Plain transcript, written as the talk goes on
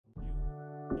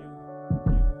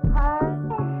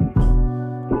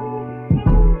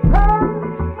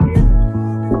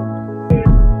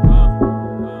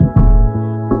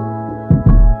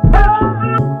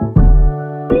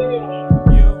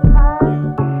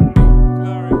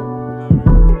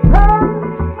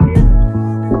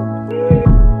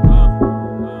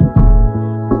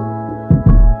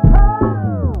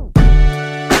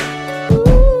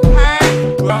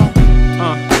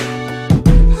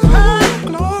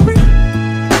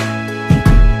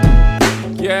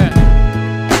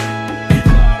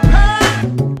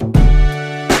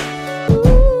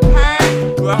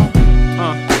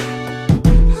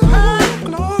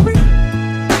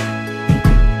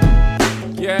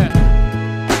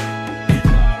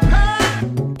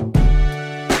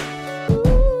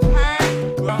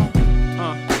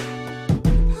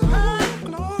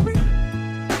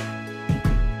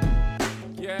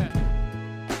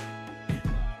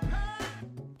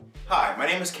Hi, my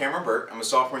name is Cameron. I'm a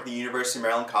sophomore at the University of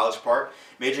Maryland College Park,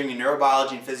 majoring in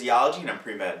neurobiology and physiology, and I'm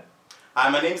pre-med. Hi,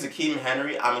 my name is Akeem.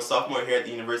 I'm a sophomore here at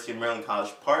the University of Maryland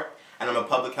College Park, and I'm a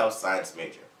public health science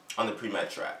major on the pre-med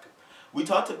track. We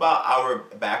talked about our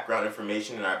background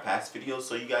information in our past videos,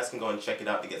 so you guys can go and check it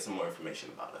out to get some more information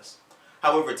about us.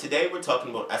 However, today we're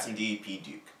talking about SMDEP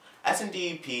Duke.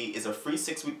 SMDEP is a free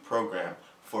 6-week program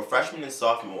for freshmen and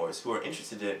sophomores who are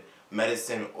interested in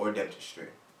medicine or dentistry,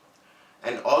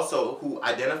 and also who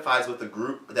identifies with a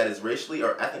group that is racially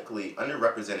or ethnically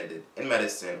underrepresented in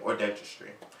medicine or dentistry,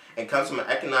 and comes from an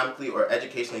economically or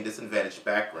educationally disadvantaged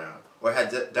background, or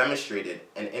has demonstrated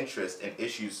an interest in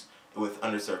issues with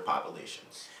underserved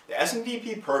populations. The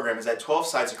SMDEP program is at 12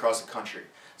 sites across the country.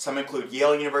 Some include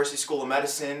Yale University School of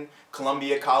Medicine,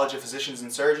 Columbia College of Physicians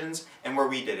and Surgeons, and where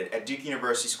we did it, at Duke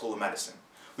University School of Medicine.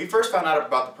 We first found out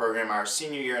about the program our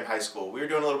senior year in high school. We were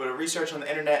doing a little bit of research on the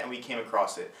internet and we came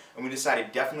across it. And we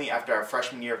decided definitely after our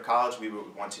freshman year of college we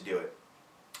would want to do it.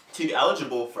 To be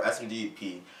eligible for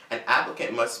SMDEP, an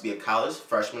applicant must be a college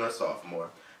freshman or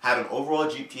sophomore, have an overall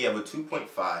GPA of a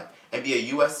 2.5, and be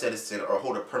a U.S. citizen or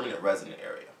hold a permanent resident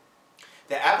area.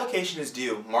 The application is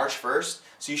due March 1st,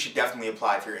 so you should definitely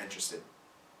apply if you're interested.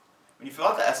 When you fill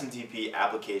out the SMDEP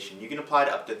application, you can apply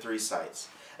to up to 3 sites.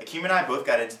 Akeem and I both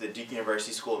got into the Duke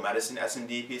University School of Medicine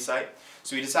SMDEP site,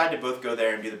 so we decided to both go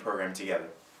there and do the program together.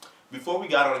 Before we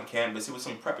got on campus, it was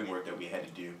some prepping work that we had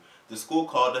to do. The school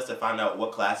called us to find out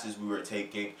what classes we were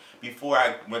taking. Before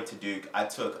I went to Duke, I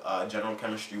took General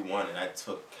Chemistry 1 and I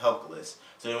took Calculus.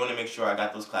 So I wanted to make sure I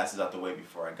got those classes out the way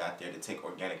before I got there to take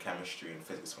Organic Chemistry and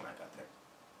Physics when I got there.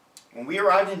 When we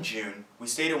arrived in June, we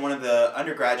stayed at one of the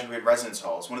undergraduate residence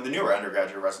halls, one of the newer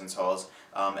undergraduate residence halls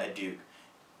at Duke.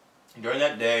 During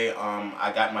that day,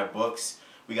 I got my books.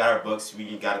 We got our books.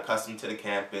 We got accustomed to the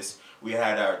campus. We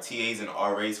had our TAs and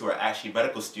RAs who are actually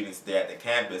medical students there at the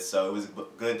campus, so it was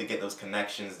good to get those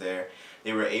connections there.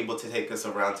 They were able to take us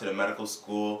around to the medical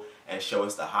school and show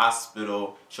us the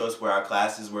hospital, show us where our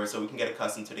classes were so we can get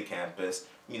accustomed to the campus,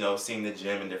 you know, seeing the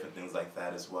gym and different things like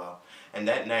that as well. And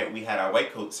that night we had our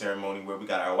white coat ceremony where we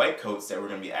got our white coats that we're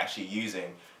going to be actually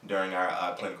using during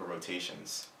our clinical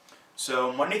rotations.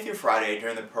 So Monday through Friday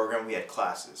during the program we had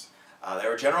classes. There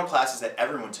were general classes that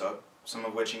everyone took, some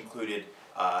of which included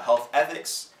health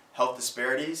ethics, health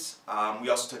disparities. We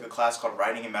also took a class called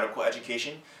Writing and Medical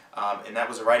Education, and that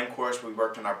was a writing course where we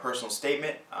worked on our personal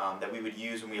statement that we would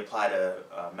use when we applied to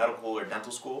medical or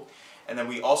dental school. And then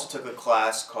we also took a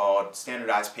class called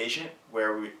Standardized Patient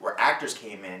where actors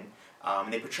came in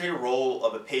and they portrayed a role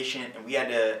of a patient and we had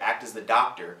to act as the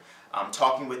doctor,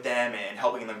 talking with them and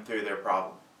helping them through their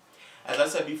problem. As I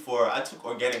said before, I took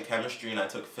organic chemistry and I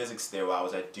took physics there while I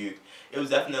was at Duke. It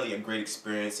was definitely a great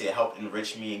experience. It helped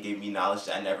enrich me and gave me knowledge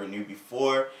that I never knew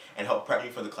before and helped prep me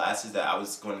for the classes that I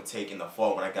was going to take in the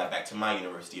fall when I got back to my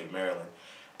University of Maryland.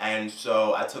 And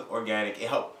so I took organic. It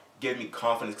helped give me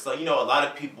confidence because, you know, a lot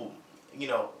of people,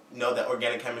 know that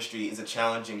organic chemistry is a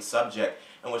challenging subject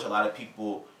in which a lot of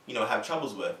people, have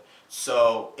troubles with.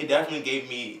 So it definitely gave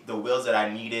me the wills that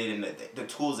I needed and the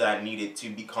tools that I needed to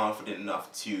be confident enough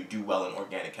to do well in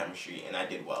organic chemistry, and I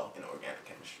did well in organic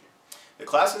chemistry. The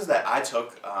classes that I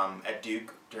took at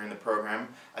Duke during the program,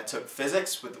 I took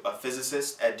physics with a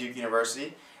physicist at Duke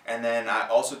University, and then I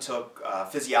also took a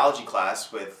physiology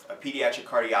class with a pediatric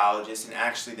cardiologist and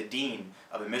actually the dean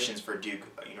of admissions for Duke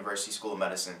University School of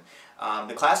Medicine.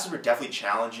 The classes were definitely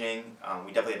challenging.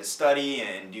 We definitely had to study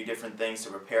and do different things to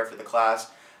prepare for the class.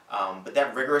 But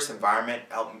that rigorous environment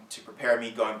helped to prepare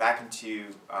me going back into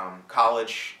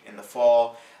college in the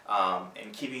fall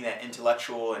and keeping that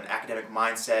intellectual and academic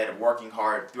mindset of working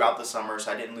hard throughout the summer,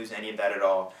 so I didn't lose any of that at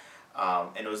all.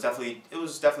 And it was definitely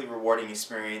a rewarding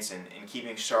experience in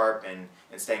keeping sharp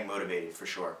and staying motivated for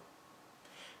sure.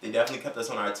 They definitely kept us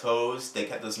on our toes. They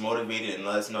kept us motivated and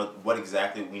let us know what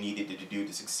exactly we needed to do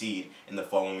to succeed in the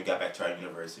fall when we got back to our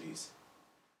universities.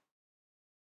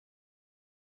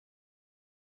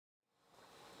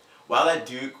 While at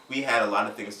Duke, we had a lot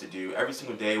of things to do. Every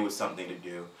single day was something to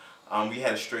do. We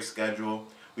had a strict schedule.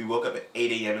 We woke up at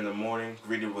 8 a.m. in the morning,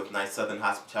 greeted with nice Southern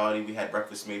hospitality. We had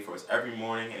breakfast made for us every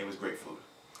morning, and it was great food.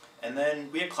 And then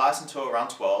we had class until around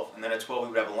 12, and then at 12 we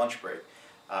would have a lunch break.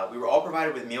 We were all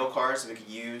provided with meal cards that we could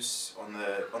use on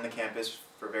the campus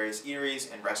for various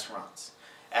eateries and restaurants.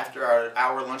 After our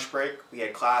hour lunch break, we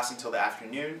had class until the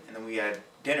afternoon, and then we had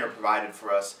dinner provided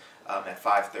for us at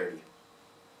 5:30.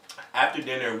 After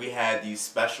dinner, we had these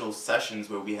special sessions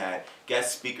where we had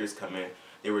guest speakers come in.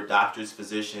 There were doctors,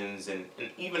 physicians, and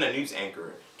even a news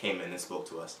anchor came in and spoke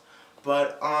to us.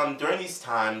 But during these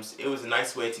times, it was a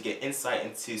nice way to get insight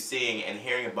into seeing and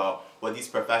hearing about what these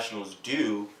professionals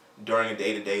do during a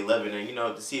day-to-day living,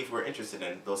 and to see if we're interested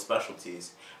in those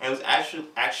specialties. And it was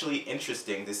actually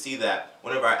interesting to see that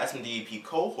one of our SMDEP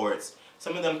cohorts,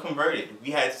 some of them converted.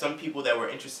 We had some people that were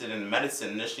interested in medicine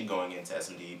initially going into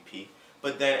SMDEP,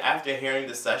 but then after hearing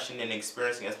the session and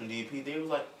experiencing SMDEP, they were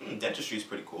like, dentistry is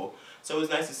pretty cool. So it was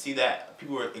nice to see that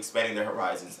people were expanding their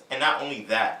horizons. And not only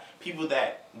that, people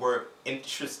that were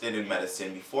interested in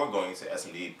medicine before going to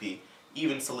SMDEP,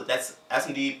 that's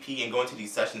SMDEP and going to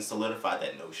these sessions solidified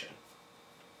that notion.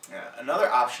 Yeah, another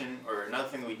option, or another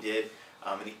thing we did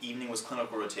in the evening was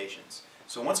clinical rotations.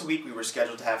 So once a week we were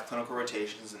scheduled to have clinical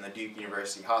rotations in the Duke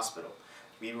University Hospital.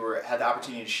 We had the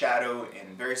opportunity to shadow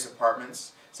in various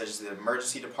departments, such as the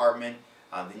emergency department,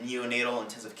 the neonatal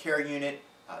intensive care unit,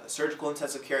 the surgical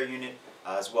intensive care unit,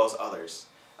 as well as others.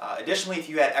 Additionally, if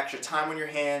you had extra time on your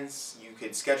hands, you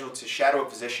could schedule to shadow a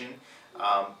physician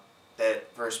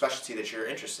for a specialty that you're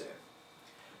interested in.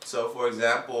 So, for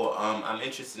example, I'm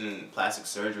interested in plastic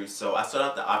surgery, so I sought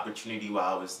out the opportunity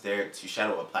while I was there to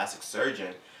shadow a plastic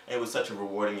surgeon. And it was such a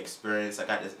rewarding experience. I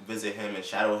got to visit him and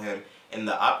shadow him in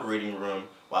the operating room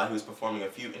while he was performing a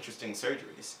few interesting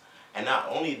surgeries. And not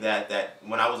only that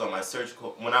when I was on my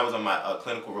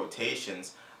clinical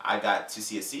rotations, I got to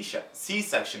see a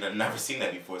C-section. I've never seen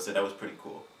that before, so that was pretty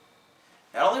cool.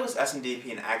 Not only was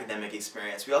SMDEP an academic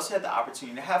experience, we also had the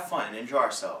opportunity to have fun and enjoy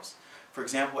ourselves. For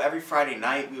example, every Friday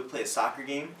night we would play a soccer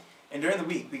game, and during the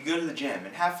week we'd go to the gym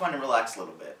and have fun and relax a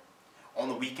little bit. On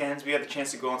the weekends we had the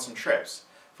chance to go on some trips.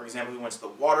 For example, we went to the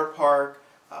water park,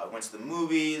 went to the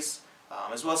movies,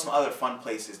 as well as some other fun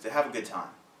places to have a good time.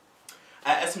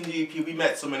 At SMDEP, we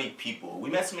met so many people. We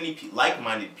met so many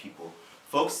like-minded people.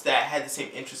 Folks that had the same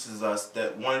interests as us,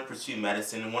 that wanted to pursue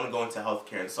medicine and want to go into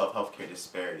healthcare and solve healthcare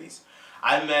disparities.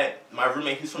 I met my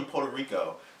roommate who's from Puerto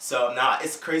Rico. So now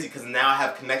it's crazy because now I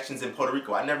have connections in Puerto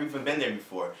Rico. I've never even been there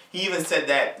before. He even said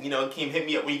that, Akeem, hit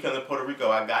me up when you come to Puerto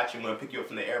Rico. I got you. I'm going to pick you up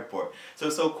from the airport. So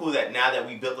it's so cool that now that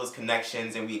we built those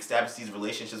connections and we established these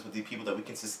relationships with the people that we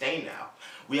can sustain now.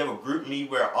 We have a group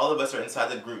meet where all of us are inside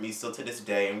the group meet still to this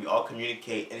day, and we all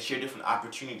communicate and share different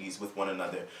opportunities with one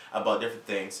another about different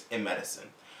things in medicine.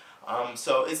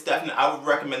 So it's definitely, I would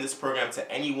recommend this program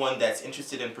to anyone that's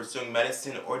interested in pursuing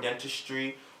medicine or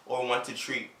dentistry or want to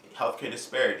treat healthcare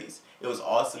disparities. It was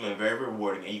awesome and very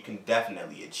rewarding, and you can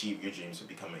definitely achieve your dreams of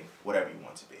becoming whatever you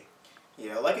want to be.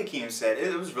 Yeah, like Akeem said,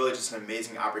 it was really just an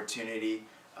amazing opportunity.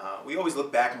 We always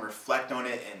look back and reflect on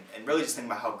it and really just think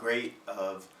about how great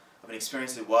of an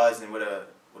experience it was and what a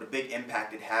big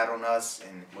impact it had on us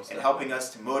and helping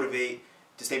us to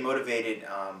stay motivated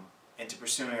into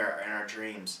pursuing our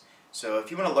dreams. So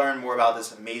if you want to learn more about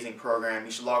this amazing program,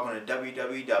 you should log on to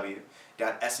www.smdp.org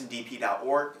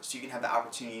so you can have the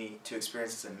opportunity to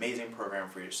experience this amazing program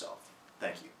for yourself.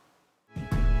 Thank you.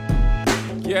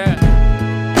 Yeah.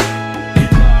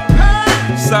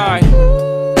 Sorry.